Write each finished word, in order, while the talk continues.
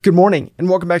Good morning and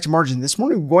welcome back to Margin. This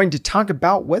morning we're going to talk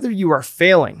about whether you are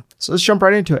failing. So let's jump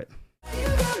right into it.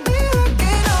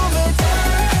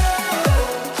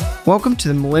 Welcome to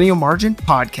the Millennial Margin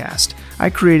Podcast. I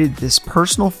created this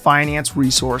personal finance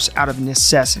resource out of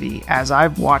necessity as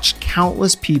I've watched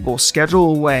countless people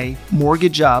schedule away,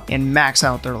 mortgage up, and max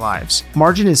out their lives.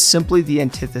 Margin is simply the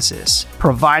antithesis,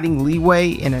 providing leeway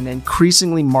in an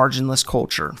increasingly marginless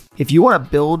culture. If you want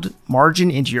to build margin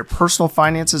into your personal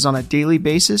finances on a daily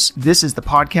basis, this is the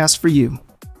podcast for you.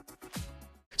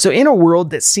 So in a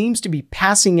world that seems to be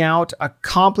passing out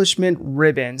accomplishment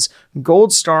ribbons,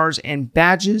 gold stars, and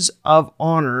badges of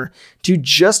honor to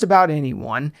just about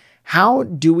anyone, how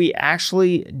do we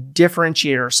actually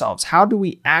differentiate ourselves? How do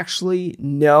we actually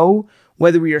know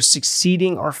whether we are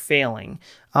succeeding or failing?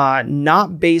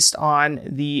 Not based on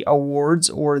the awards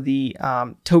or the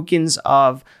tokens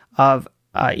of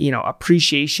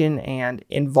appreciation and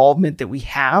involvement that we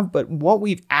have, but what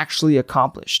we've actually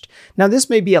accomplished. Now, this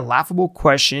may be a laughable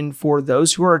question for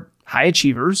those who are high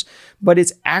achievers, but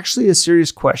it's actually a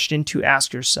serious question to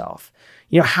ask yourself.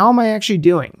 How am I actually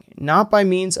doing? Not by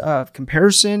means of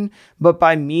comparison, but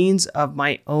by means of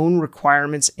my own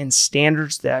requirements and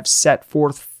standards that I've set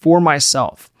forth for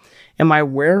myself. Am I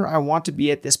where I want to be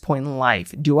at this point in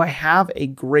life? Do I have a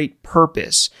great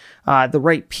purpose, the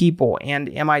right people, and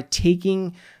am I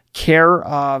taking care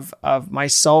of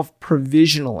myself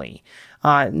provisionally?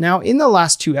 Now, in the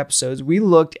last two episodes, we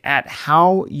looked at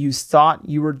how you thought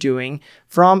you were doing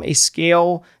from a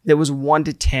scale that was 1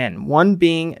 to 10, 1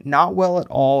 being not well at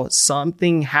all,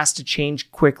 something has to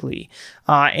change quickly,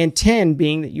 and 10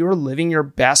 being that you're living your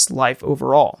best life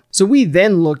overall. So we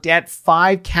then looked at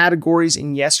 5 categories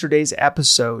in yesterday's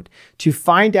episode to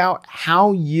find out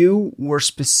how you were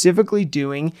specifically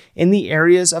doing in the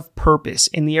areas of purpose,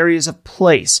 in the areas of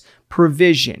place,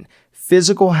 provision,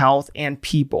 physical health, and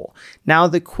people. Now,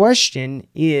 the question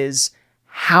is,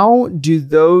 how do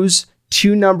those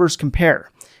two numbers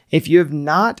compare? If you have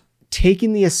not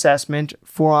taken the assessment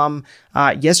from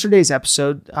yesterday's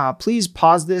episode, please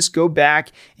pause this, go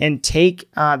back, and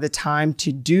take the time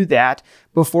to do that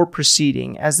before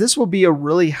proceeding, as this will be a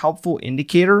really helpful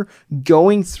indicator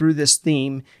going through this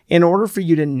theme in order for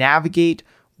you to navigate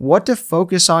what to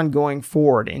focus on going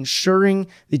forward, ensuring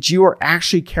that you are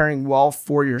actually caring well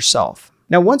for yourself.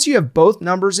 Now, once you have both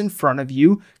numbers in front of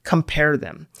you, compare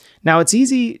them. Now, it's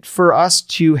easy for us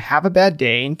to have a bad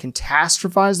day and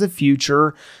catastrophize the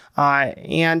future,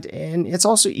 and it's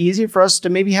also easy for us to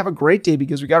maybe have a great day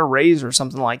because we got a raise or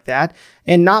something like that,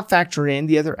 and not factor in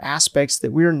the other aspects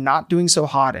that we're not doing so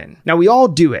hot in. Now, we all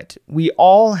do it. We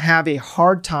all have a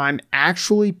hard time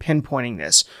actually pinpointing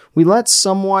this. We let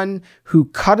someone who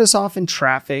cut us off in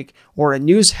traffic or a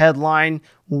news headline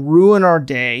ruin our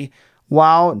day,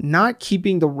 while not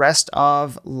keeping the rest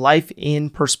of life in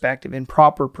perspective, in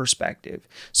proper perspective.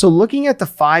 So looking at the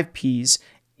 5 Ps,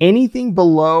 anything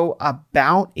below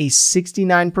about a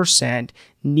 69%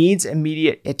 needs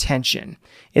immediate attention.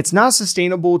 It's not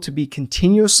sustainable to be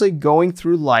continuously going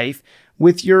through life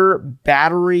with your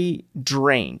battery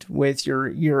drained, with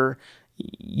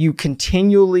you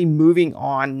continually moving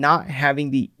on, not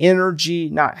having the energy,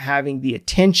 not having the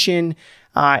attention,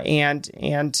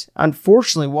 and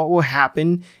unfortunately, what will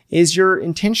happen is your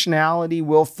intentionality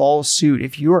will follow suit.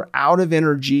 If you're out of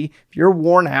energy, if you're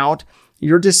worn out,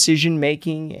 your decision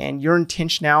making and your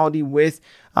intentionality with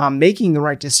making the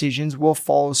right decisions will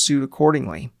follow suit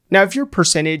accordingly. Now, if your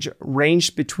percentage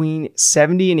ranged between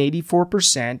 70 and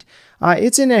 84%,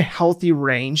 it's in a healthy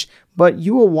range, but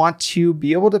you will want to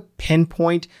be able to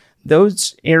pinpoint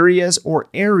those areas or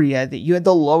area that you had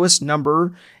the lowest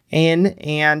number in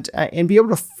and be able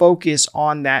to focus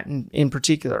on that in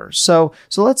particular. So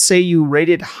let's say you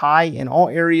rated high in all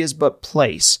areas but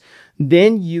place.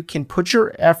 Then you can put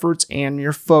your efforts and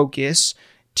your focus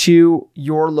to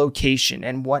your location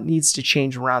and what needs to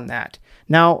change around that.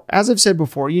 Now, as I've said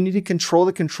before, you need to control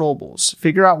the controllables,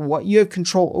 figure out what you have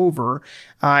control over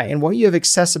and what you have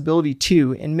accessibility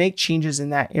to, and make changes in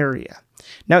that area.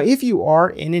 Now, if you are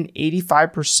in an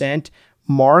 85%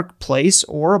 mark, place,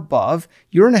 or above,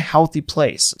 you're in a healthy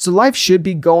place. So life should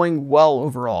be going well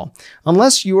overall.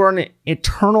 Unless you are an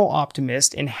eternal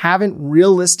optimist and haven't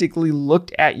realistically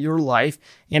looked at your life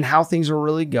and how things are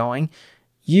really going,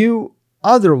 you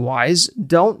otherwise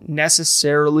don't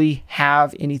necessarily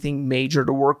have anything major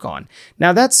to work on.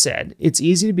 Now, that said, it's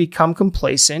easy to become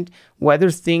complacent whether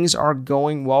things are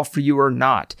going well for you or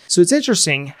not. So it's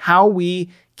interesting how we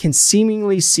can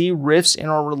seemingly see rifts in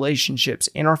our relationships,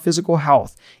 in our physical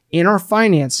health, in our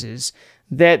finances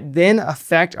that then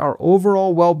affect our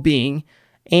overall well-being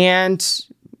and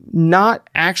not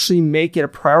actually make it a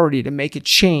priority to make a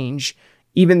change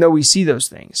even though we see those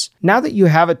things. Now that you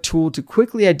have a tool to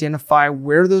quickly identify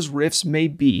where those rifts may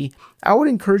be, I would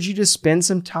encourage you to spend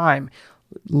some time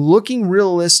looking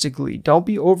realistically. Don't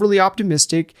be overly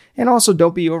optimistic, and also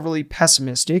don't be overly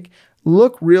pessimistic.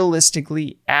 Look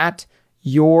realistically at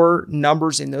your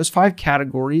numbers in those 5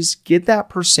 categories, get that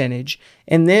percentage,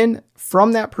 and then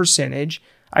from that percentage,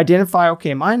 identify,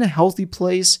 okay, am I in a healthy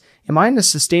place? Am I in a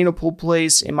sustainable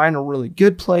place? Am I in a really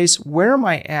good place? Where am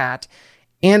I at?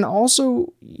 And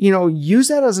also, use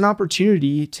that as an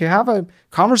opportunity to have a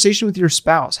conversation with your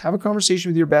spouse, have a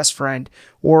conversation with your best friend,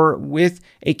 or with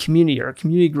a community or a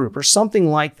community group or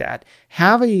something like that.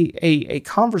 Have a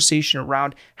conversation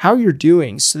around how you're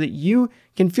doing so that you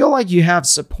can feel like you have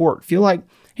support. Feel like,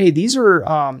 hey, these are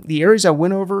the areas I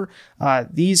went over.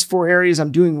 These 4 areas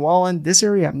I'm doing well in. This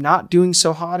area I'm not doing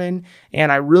so hot in,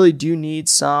 and I really do need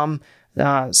some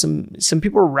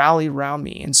people rally around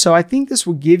me. And so I think this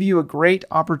will give you a great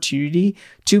opportunity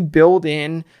to build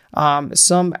in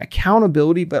some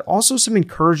accountability, but also some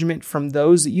encouragement from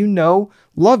those that you know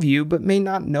love you, but may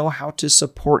not know how to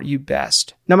support you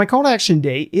best. Now, my call to action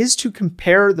today is to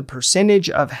compare the percentage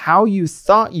of how you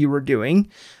thought you were doing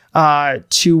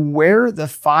to where the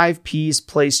 5 Ps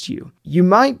placed you. You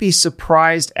might be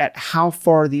surprised at how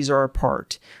far these are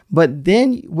apart, but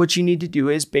then what you need to do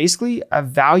is basically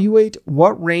evaluate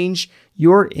what range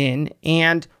you're in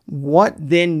and what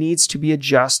then needs to be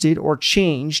adjusted or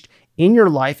changed in your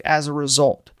life as a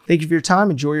result. Thank you for your time.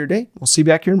 Enjoy your day. We'll see you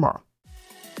back here tomorrow.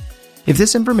 If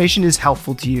this information is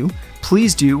helpful to you,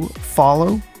 please do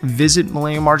follow, visit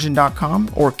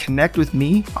millennialmargin.com, or connect with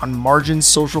me on Margin's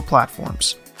social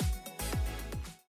platforms.